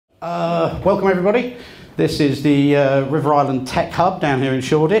Welcome everybody. This is the River Island Tech Hub down here in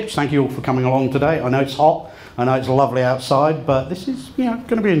Shoreditch. Thank you all for coming along today. I know it's hot, I know it's lovely outside, but this is going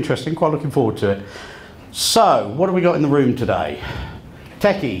to be interesting. Quite looking forward to it. So, what have we got in the room today?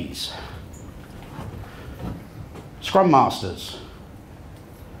 Techies, Scrum Masters,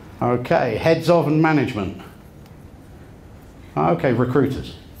 okay, heads of and management, okay,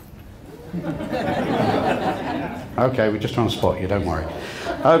 recruiters. Okay, we're just trying to spot you, don't worry.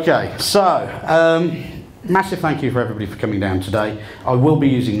 Okay, so, massive thank you for everybody for coming down today. I will be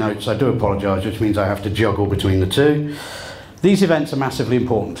using notes, I do apologise, which means I have to juggle between the two. These events are massively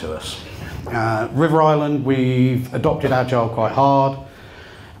important to us. River Island, we've adopted Agile quite hard,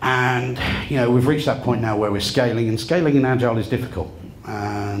 and we've reached that point now where we're scaling, and scaling in Agile is difficult.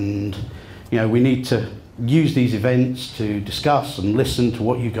 And we need to use these events to discuss and listen to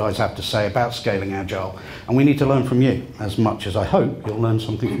what you guys have to say about scaling Agile, and we need to learn from you as much as I hope you'll learn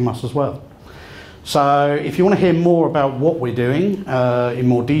something from us as well. So if you want to hear more about what we're doing in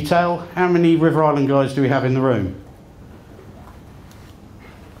more detail, how many River Island guys do we have in the room?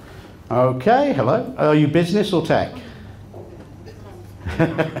 Okay, hello. Are you business or tech?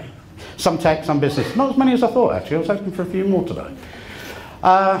 Some tech, some business. Not as many as I thought actually, I was hoping for a few more today.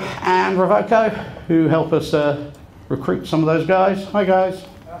 And Revoco, who help us recruit some of those guys. Hi guys,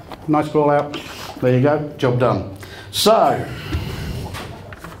 nice call out. There you go, job done. So,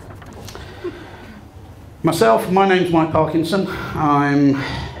 my name's Mike Parkinson. I'm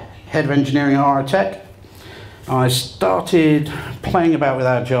head of engineering at RO Tech. I started playing about with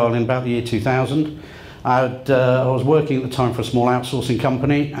Agile in about the year 2000. I was working at the time for a small outsourcing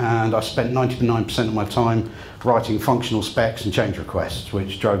company, and I spent 99% of my time writing functional specs and change requests,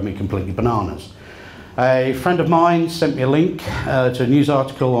 which drove me completely bananas. A friend of mine sent me a link to a news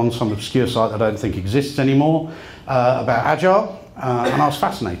article on some obscure site that I don't think exists anymore about Agile, and I was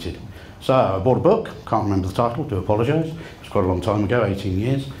fascinated. So I bought a book, can't remember the title, do apologise, it was quite a long time ago, 18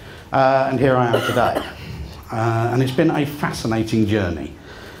 years, and here I am today. And it's been a fascinating journey.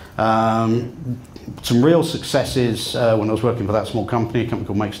 Some real successes when I was working for that small company, a company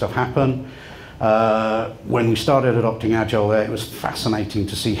called Make Stuff Happen. When we started adopting Agile there, it was fascinating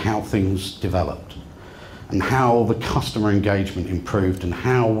to see how things developed and how the customer engagement improved and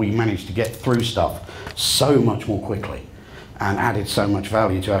how we managed to get through stuff so much more quickly and added so much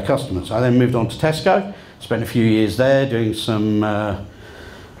value to our customers. I then moved on to Tesco, spent a few years there doing some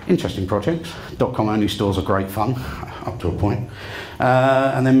interesting projects. .com only stores are great fun, up to a point.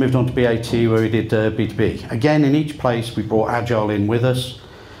 And then moved on to BAT where we did B2B. Again, in each place we brought Agile in with us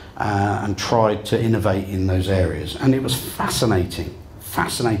and tried to innovate in those areas. And it was fascinating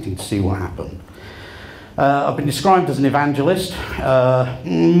to see what happened. I've been described as an evangelist,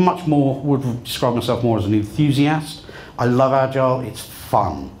 much more would describe myself more as an enthusiast. I love Agile, it's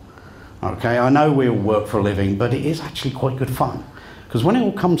fun. Okay, I know we all work for a living, but it is actually quite good fun. Because when it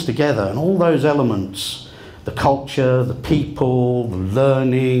all comes together and all those elements, the culture, the people, the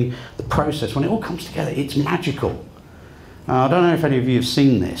learning, the process, when it all comes together, it's magical. I don't know if any of you have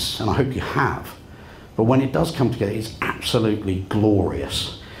seen this, and I hope you have, but when it does come together, it's absolutely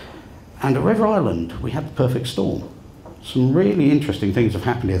glorious. And at River Island, we had the perfect storm. Some really interesting things have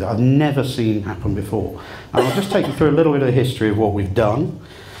happened here that I've never seen happen before. And I'll just take you through a little bit of the history of what we've done.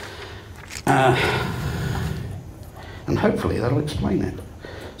 And hopefully that'll explain it.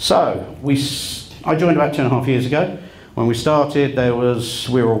 So, I joined about 2.5 years ago. When we started,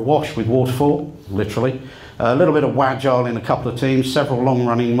 we were awash with waterfall, literally. A little bit of Agile in a couple of teams, several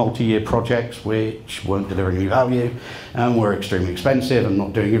long-running multi-year projects which weren't delivering any value and were extremely expensive and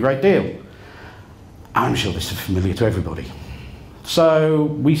not doing a great deal. I'm sure this is familiar to everybody. So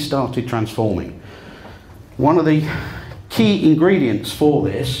we started transforming. One of the key ingredients for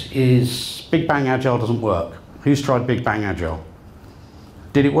this is Big Bang Agile doesn't work. Who's tried Big Bang Agile?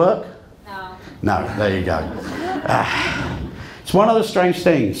 Did it work? No. No, there you go. It's one of the strange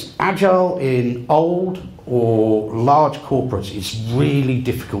things. Agile in old or large corporates is really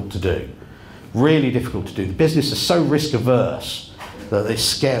difficult to do. Really difficult to do. The business is so risk averse that it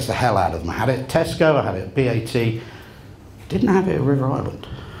scares the hell out of them. I had it at Tesco, I had it at BAT. Didn't have it at River Island.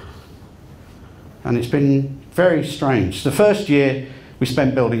 And it's been very strange. The first year we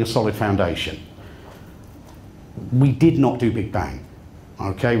spent building a solid foundation. We did not do Big Bang.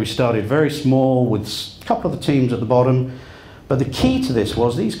 Okay, we started very small with a couple of the teams at the bottom, but the key to this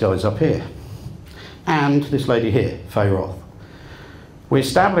was these guys up here and this lady here, Faye Roth. We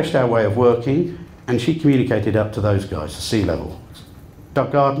established our way of working and she communicated up to those guys, the C-level.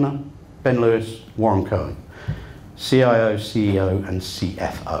 Doug Gardner, Ben Lewis, Warren Cohen, CIO, CEO and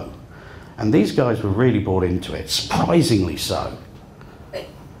CFO. And these guys were really bought into it, surprisingly so.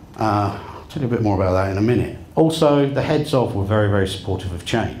 I'll tell you a bit more about that in a minute. Also, the heads of were very, very supportive of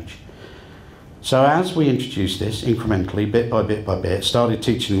change. So as we introduced this incrementally, bit by bit by bit, started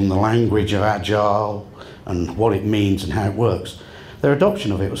teaching them the language of Agile and what it means and how it works, their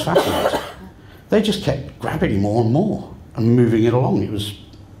adoption of it was fascinating. They just kept grabbing it more and more and moving it along. It was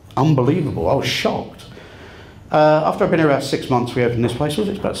unbelievable. I was shocked. After I'd been here about 6 months, we opened this place. Was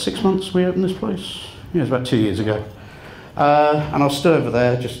it about 6 months we opened this place? Yeah, it was about 2 years ago. And I was stood over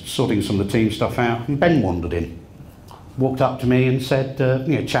there just sorting some of the team stuff out, and Ben wandered in, walked up to me and said,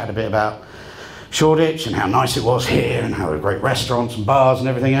 chatted a bit about Shoreditch and how nice it was here and how there were great restaurants and bars and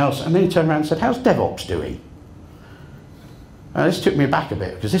everything else. And then he turned around and said, how's DevOps doing? And this took me back a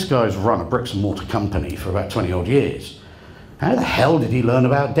bit, because this guy's run a bricks and mortar company for about 20 odd years. How the hell did he learn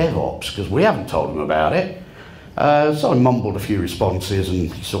about DevOps? Because we haven't told him about it. So I mumbled a few responses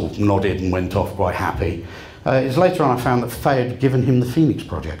and he sort of nodded and went off quite happy. It was later on I found that Faye had given him the Phoenix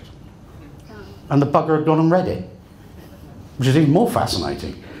project. And the bugger had gone and read it, which is even more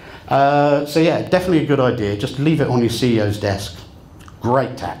fascinating. So yeah, definitely a good idea. Just leave it on your CEO's desk.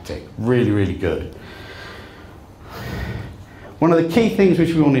 Great tactic, really, really good. One of the key things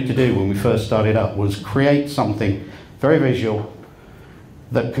which we wanted to do when we first started up was create something very visual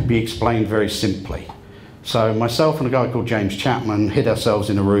that could be explained very simply. So myself and a guy called James Chapman hid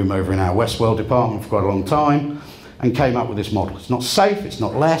ourselves in a room over in our Westwell department for quite a long time and came up with this model. It's not safe, it's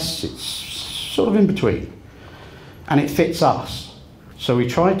not less, it's sort of in between. And it fits us. So we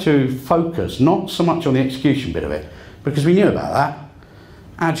tried to focus not so much on the execution bit of it, because we knew about that.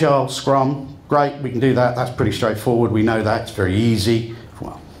 Agile, Scrum, great, we can do that, that's pretty straightforward, we know that, it's very easy.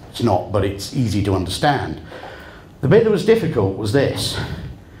 Well, it's not, but it's easy to understand. The bit that was difficult was this,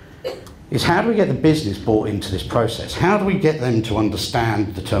 is how do we get the business bought into this process? How do we get them to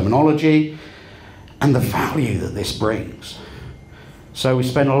understand the terminology and the value that this brings? So we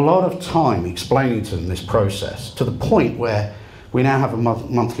spent a lot of time explaining to them this process, to the point where we now have a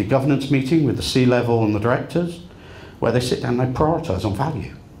monthly governance meeting with the C-level and the directors, where they sit down and they prioritise on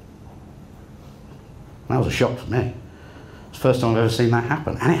value. That was a shock for me. It's the first time I've ever seen that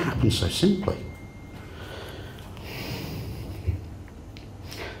happen, and it happens so simply.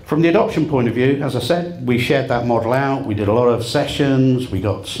 From the adoption point of view, as I said, we shared that model out, we did a lot of sessions, we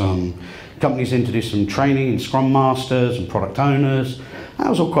got some companies in to do some training in Scrum Masters and product owners. That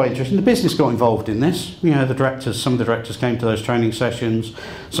was all quite interesting. The business got involved in this. You know, the directors, some of the directors came to those training sessions,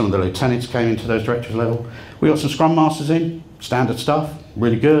 some of the lieutenants came into those directors level. We got some Scrum Masters in, standard stuff,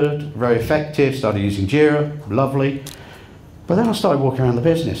 really good, very effective, started using Jira, lovely. But then I started walking around the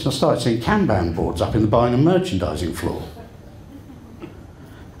business and I started seeing Kanban boards up in the buying and merchandising floor.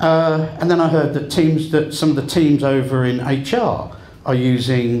 And then I heard that some of the teams over in HR are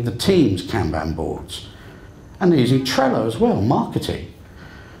using the Teams Kanban boards. And they're using Trello as well, marketing.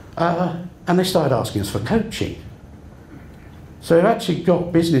 And they started asking us for coaching. So we've actually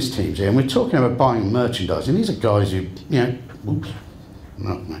got business teams here, and we're talking about buying and merchandising. These are guys who, oops,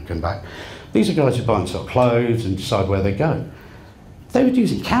 not going back. These are guys who buy and sell clothes and decide where they go. They were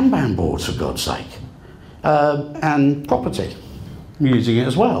using Kanban boards, for God's sake. And property, using it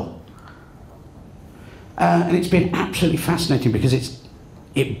as well. And it's been absolutely fascinating because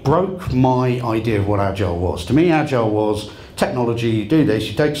it broke my idea of what Agile was. To me, Agile was technology, you do this,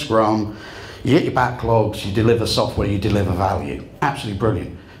 you take Scrum, you get your backlogs, you deliver software, you deliver value. Absolutely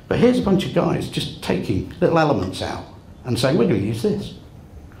brilliant. But here's a bunch of guys just taking little elements out and saying, we're going to use this.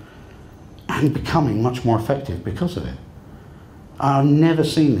 And becoming much more effective because of it. I've never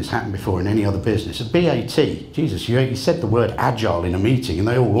seen this happen before in any other business. At BAT, Jesus, you said the word Agile in a meeting and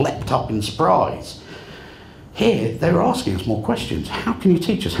they all leapt up in surprise. Here, they were asking us more questions. How can you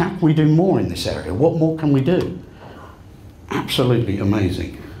teach us? How can we do more in this area? What more can we do? Absolutely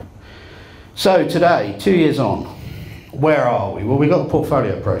amazing. So today, 2 years on, where are we? Well, we've got the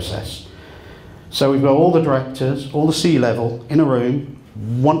portfolio process. So we've got all the directors, all the C-level in a room,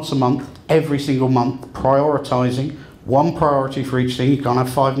 once a month, every single month, prioritising, one priority for each thing. You can't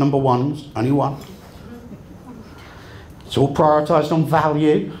have 5 number ones, only one. It's all prioritised on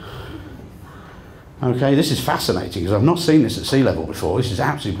value. Okay, this is fascinating because I've not seen this at C-level before. This is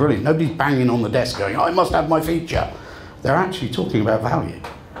absolutely brilliant. Nobody's banging on the desk going, I must have my feature. They're actually talking about value.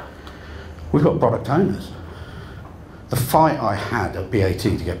 We've got product owners. The fight I had at BAT to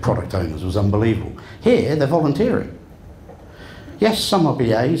get product owners was unbelievable. Here, they're volunteering. Yes, some are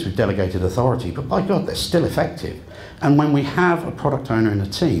BAs with delegated authority, but by God, they're still effective. And when we have a product owner in a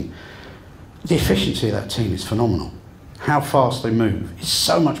team, the efficiency of that team is phenomenal. How fast they move is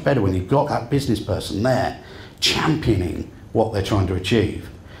so much better when you've got that business person there championing what they're trying to achieve.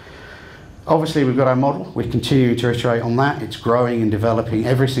 Obviously, we've got our model. We're continuing to iterate on that. It's growing and developing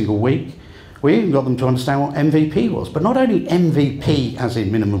every single week. We even got them to understand what MVP was, but not only MVP as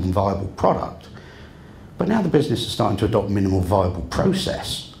in minimum viable product, but now the business is starting to adopt minimal viable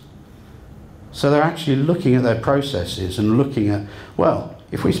process. So they're actually looking at their processes and looking at, well,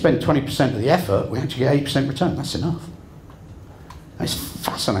 if we spend 20% of the effort, we actually get 8% return. That's enough. It's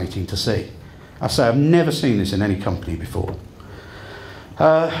fascinating to see. I say I've never seen this in any company before.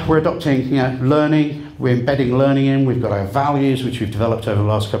 We're adopting, learning. We're embedding learning in. We've got our values, which we've developed over the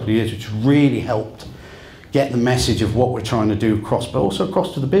last couple of years, which really helped get the message of what we're trying to do across, but also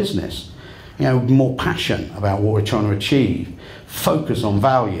across to the business. More passion about what we're trying to achieve, focus on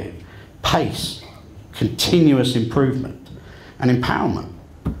value, pace, continuous improvement, and empowerment.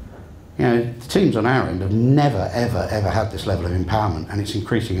 The teams on our end have never, ever, ever had this level of empowerment, and it's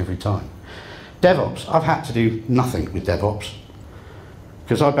increasing every time. DevOps, I've had to do nothing with DevOps,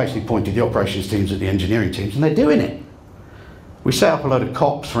 because I basically pointed the operations teams at the engineering teams, and they're doing it. We set up a load of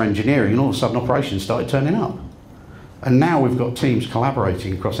COPs for engineering, and all of a sudden operations started turning up. And now we've got teams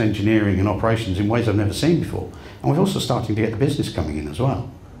collaborating across engineering and operations in ways I've never seen before. And we're also starting to get the business coming in as well.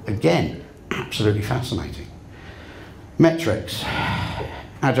 Again, absolutely fascinating. Metrics.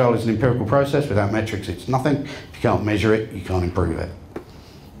 Agile is an empirical process. Without metrics, it's nothing. If you can't measure it, you can't improve it.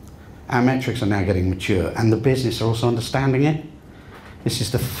 Our metrics are now getting mature, and the business are also understanding it. This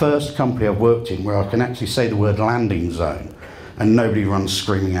is the first company I've worked in where I can actually say the word landing zone and nobody runs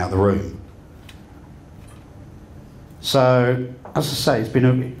screaming out the room. So, as I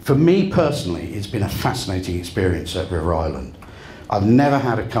say, for me personally, it's been a fascinating experience at River Island. I've never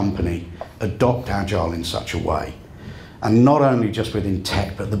had a company adopt Agile in such a way. And not only just within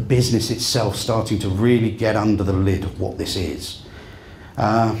tech, but the business itself starting to really get under the lid of what this is.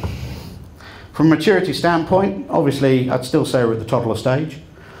 From a maturity standpoint, obviously, I'd still say we're at the toddler stage.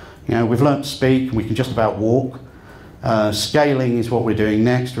 We've learnt to speak, and we can just about walk. Scaling is what we're doing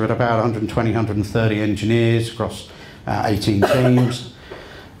next. We're at about 120, 130 engineers across 18 teams,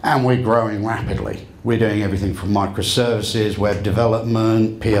 and we're growing rapidly. We're doing everything from microservices, web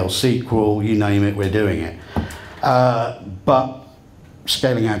development, PL SQL, you name it, we're doing it. But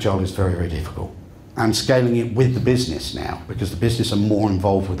scaling Agile is very, very difficult. And scaling it with the business now, because the business are more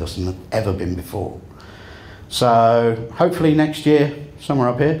involved with us than they've ever been before. So hopefully next year, somewhere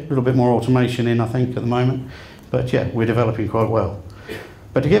up here, a little bit more automation in, I think, at the moment. But yeah, we're developing quite well.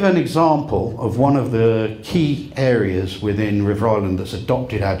 But to give an example of one of the key areas within River Island that's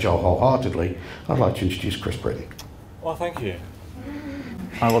adopted Agile wholeheartedly, I'd like to introduce Chris Britton. Well, thank you.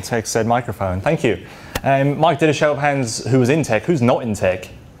 I will take said microphone. Thank you. Mike did a show of hands who was in tech, who's not in tech.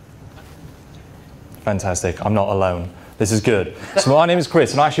 Fantastic, I'm not alone. This is good. So my name is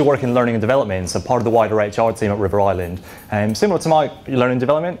Chris, and I actually work in learning and development, so part of the wider HR team at River Island. Similar to Mike, you learning and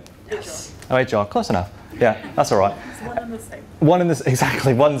development? Yes. Oh, HR, close enough. Yeah, that's all right. It's one and the same.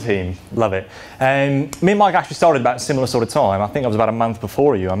 Exactly, one team. Love it. Me and Mike actually started about a similar sort of time. I think I was about a month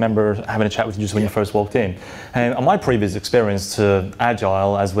before you. I remember having a chat with you just when you first walked in. And my previous experience to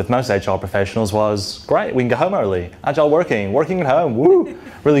Agile, as with most HR professionals, was great. We can go home early. Agile working at home. Woo!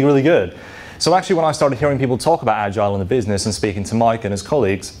 Really, really good. So actually, when I started hearing people talk about Agile in the business and speaking to Mike and his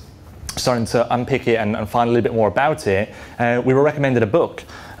colleagues, starting to unpick it and find a little bit more about it, we were recommended a book.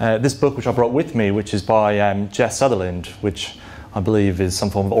 This book, which I brought with me, which is by Jess Sutherland, which I believe is some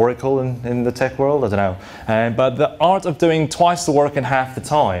form of oracle in the tech world, I don't know. But The Art of Doing Twice the Work in Half the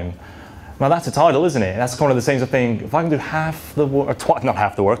Time. Well, that's a title, isn't it? That's one of the things I think, if I can do half the work,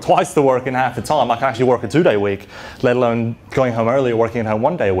 twice the work in half the time, I can actually work a 2-day week, let alone going home early or working at home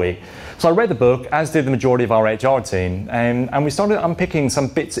 1 day a week. So I read the book, as did the majority of our HR team, and we started unpicking some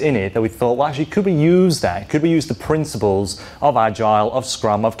bits in it that we thought, well, actually, could we use that? Could we use the principles of Agile, of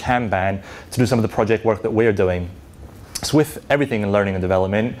Scrum, of Kanban to do some of the project work that we're doing? So with everything in learning and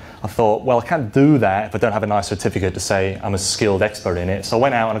development, I thought, well, I can't do that if I don't have a nice certificate to say I'm a skilled expert in it. So I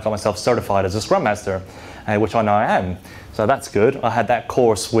went out and I got myself certified as a Scrum Master, which I know I am. So that's good. I had that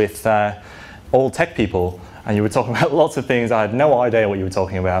course with all tech people, and you were talking about lots of things. I had no idea what you were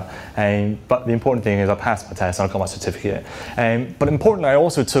talking about. But the important thing is I passed my test and I got my certificate. But importantly, I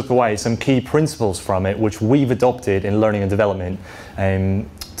also took away some key principles from it, which we've adopted in learning and development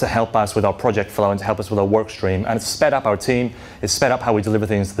to help us with our project flow and to help us with our work stream. And it's sped up our team. It's sped up how we deliver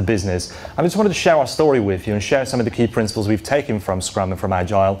things to the business. I just wanted to share our story with you and share some of the key principles we've taken from Scrum and from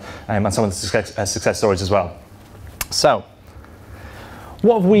Agile, and some of the success stories as well. So,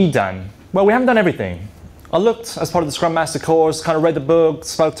 what have we done? Well, we haven't done everything. I looked as part of the Scrum Master course, kind of read the book,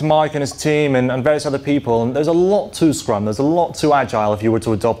 spoke to Mike and his team and various other people, and there's a lot to Scrum, there's a lot to Agile if you were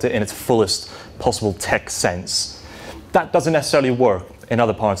to adopt it in its fullest possible tech sense. That doesn't necessarily work. in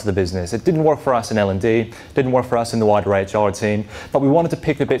other parts of the business. It didn't work for us in L&D, didn't work for us in the wider HR team, but we wanted to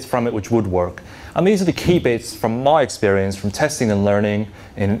pick the bits from it which would work. And these are the key bits from my experience from testing and learning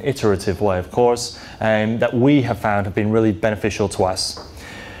in an iterative way, of course, that we have found have been really beneficial to us.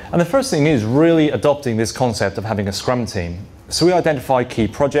 And the first thing is really adopting this concept of having a Scrum team. So we identified key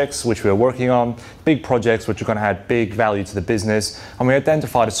projects which we were working on, big projects which are going to add big value to the business, and we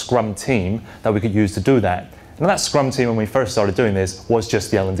identified a Scrum team that we could use to do that. And that Scrum team, when we first started doing this, was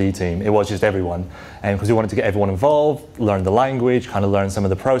just the L&D team. It was just everyone, because we wanted to get everyone involved, learn the language, kind of learn some of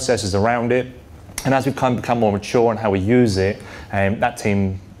the processes around it. And as we've kind of become more mature in how we use it, that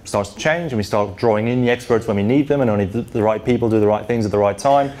team starts to change, and we start drawing in the experts when we need them, and only the right people do the right things at the right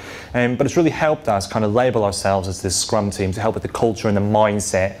time. But it's really helped us kind of label ourselves as this Scrum team to help with the culture and the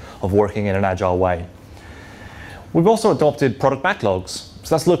mindset of working in an agile way. We've also adopted product backlogs.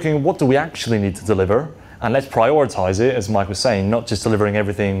 So that's looking at what do we actually need to deliver, and let's prioritize it, as Mike was saying, not just delivering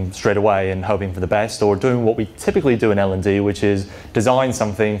everything straight away and hoping for the best, or doing what we typically do in L&D, which is design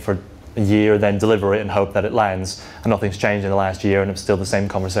something for a year, then deliver it and hope that it lands, and nothing's changed in the last year and it's still the same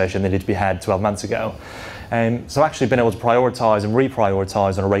conversation that needed to be had 12 months ago. So actually being able to prioritize and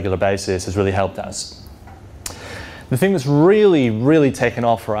reprioritize on a regular basis has really helped us. The thing that's really taken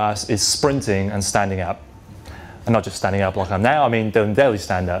off for us is sprinting and standing up. And not just standing up like I'm now, I mean doing daily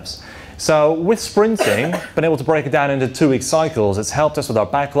stand-ups. So with sprinting, being able to break it down into 2-week cycles, it's helped us with our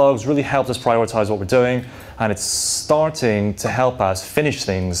backlogs, really helped us prioritize what we're doing, and it's starting to help us finish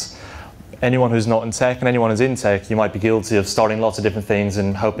things. Anyone who's not in tech and anyone who's in tech, you might be guilty of starting lots of different things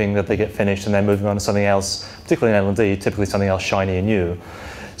and hoping that they get finished and then moving on to something else, particularly in L&D, typically something else shiny and new.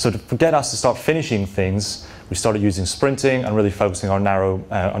 So to get us to start finishing things, we started using sprinting and really focusing on narrowing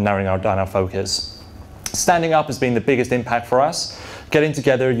down our focus. Standing up has been the biggest impact for us. Getting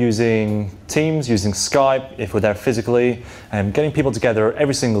together using Teams, using Skype, if we're there physically, getting people together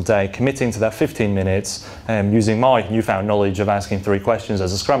every single day, committing to that 15 minutes, using my newfound knowledge of asking 3 questions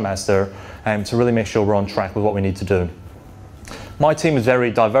as a Scrum Master, to really make sure we're on track with what we need to do. My team is very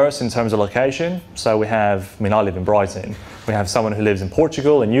diverse in terms of location. So we have, I live in Brighton. We have someone who lives in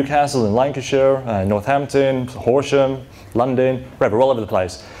Portugal, in Newcastle, in Lancashire, Northampton, Horsham, London, wherever, all over the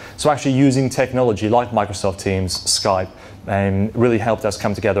place. So actually using technology like Microsoft Teams, Skype, really helped us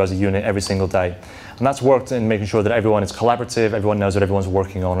come together as a unit every single day. And that's worked in making sure that everyone is collaborative, everyone knows what everyone's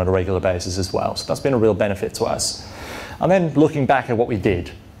working on a regular basis as well. So that's been a real benefit to us. And then looking back at what we did,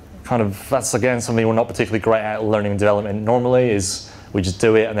 that's again something we're not particularly great at learning and development normally, is we just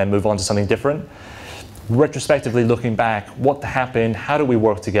do it and then move on to something different. Retrospectively looking back, what happened, how do we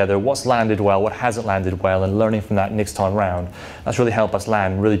work together, what's landed well, what hasn't landed well, and learning from that next time round. That's really helped us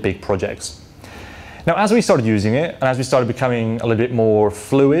land really big projects. Now, as we started using it, and as we started becoming a little bit more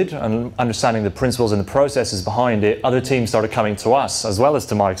fluid and understanding the principles and the processes behind it, other teams started coming to us, as well as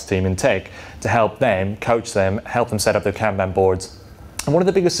to Mike's team in tech, to help them, coach them, help them set up their Kanban boards. And one of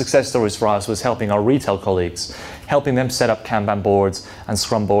the biggest success stories for us was helping our retail colleagues, helping them set up Kanban boards and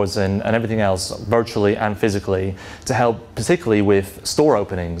Scrum boards and everything else virtually and physically to help particularly with store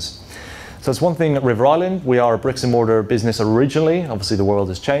openings. So it's one thing at River Island, we are a bricks and mortar business originally. Obviously the world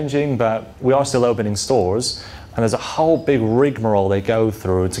is changing, but we are still opening stores. And there's a whole big rigmarole they go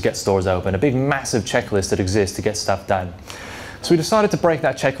through to get stores open, a big massive checklist that exists to get stuff done. So we decided to break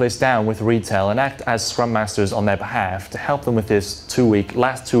that checklist down with retail and act as Scrum Masters on their behalf to help them with this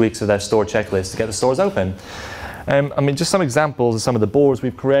last 2 weeks of their store checklist to get the stores open. Just some examples of some of the boards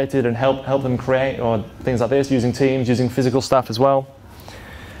we've created and help them create, or things like this, using Teams, using physical stuff as well.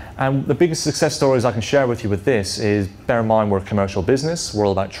 And the biggest success stories I can share with you with this is, bear in mind we're a commercial business, we're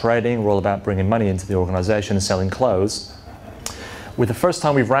all about trading, we're all about bringing money into the organisation and selling clothes. With the first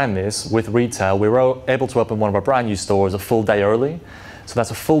time we've ran this with retail, we were able to open one of our brand new stores a full day early. So that's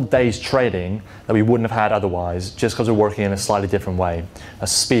a full day's trading that we wouldn't have had otherwise, just because we're working in a slightly different way.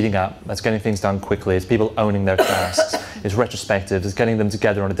 That's speeding up, that's getting things done quickly, it's people owning their tasks, it's retrospective, it's getting them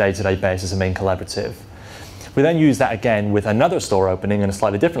together on a day-to-day basis and being collaborative. We then use that again with another store opening in a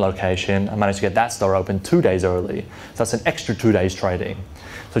slightly different location and managed to get that store open 2 days early. So that's an extra 2 days trading.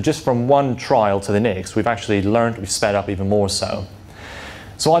 So just from one trial to the next, we've actually learned, we've sped up even more so.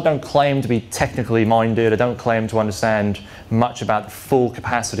 So I don't claim to be technically minded, I don't claim to understand much about the full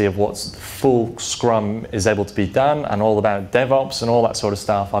capacity of what full Scrum is able to be done and all about DevOps and all that sort of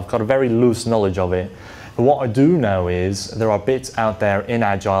stuff. I've got a very loose knowledge of it. But what I do know is there are bits out there in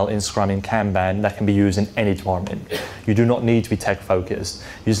Agile, in Scrum, in Kanban that can be used in any department. You do not need to be tech focused.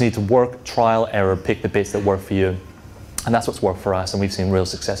 You just need to work, trial, error, pick the bits that work for you. And that's what's worked for us, and we've seen real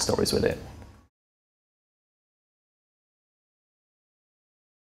success stories with it.